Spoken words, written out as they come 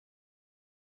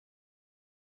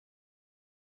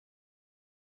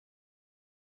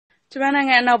ဂျပန်နိုင်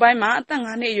ငံအနောက်ပိုင်းမှာအသက်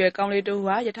 5 နှစ်အရွယ်ကောင်လေးတဦး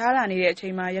ဟာရထားလာနေတဲ့အချိ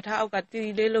န်မှာရထားအောက်ကသီ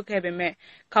သီလေးလွတ်ခဲ့ပေမဲ့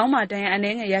ခေါင်းမှာဒဏ်ရာအန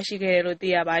ည်းငယ်ရရှိခဲ့တယ်လို့သိ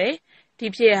ရပါတယ်။ဒီ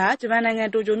ဖြစ်ရပ်ဟာဂျပန်နိုင်ငံ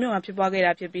တိုကျိုမြို့မှာဖြစ်ပွားခဲ့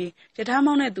တာဖြစ်ပြီးရထား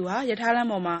မောင်းတဲ့သူဟာရထားလမ်း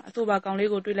ပေါ်မှာအဆိုပါကောင်လေး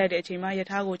ကိုတွေ့လိုက်တဲ့အချိန်မှာရ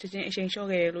ထားကိုချက်ချင်းအရှိန်လျှော့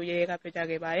ခဲ့တယ်လို့ရဲကပြောကြား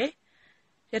ခဲ့ပါတယ်။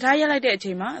ရထားရပ်လိုက်တဲ့အ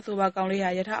ချိန်မှာအဆိုပါကောင်လေးဟာ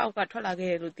ရထားအောက်ကထွက်လာခဲ့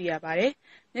တယ်လို့သိရပါတယ်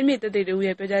။မျက်မြင်သက်သေတဦး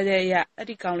ရဲ့ပြောကြားချက်အရအဲ့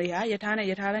ဒီကောင်လေးဟာရထားနဲ့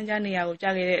ရထားလမ်းကြားနေရာကို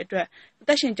ကြားခဲ့တဲ့အတွက်အသ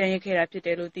က်ရှင်ကျန်ရစ်ခဲ့တာဖြစ်တ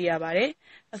ယ်လို့သိရပါတယ်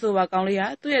။အဆိုပါကောင်လေးဟာ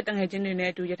သူ့ရဲ့တငယ်ချင်းတွေနဲ့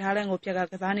အတူရထားလမ်းကိုဖြတ်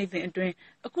ကစားနေစဉ်အတွင်း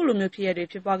အခုလိုမျိုးဖြစ်ရပ်တွေ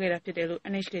ဖြစ်ပွားခဲ့တာဖြစ်တယ်လို့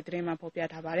NHK သတင်းမှာဖော်ပြ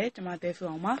ထားပါတယ်။ကျွန်မသဲဆို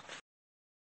အောင်ပါ။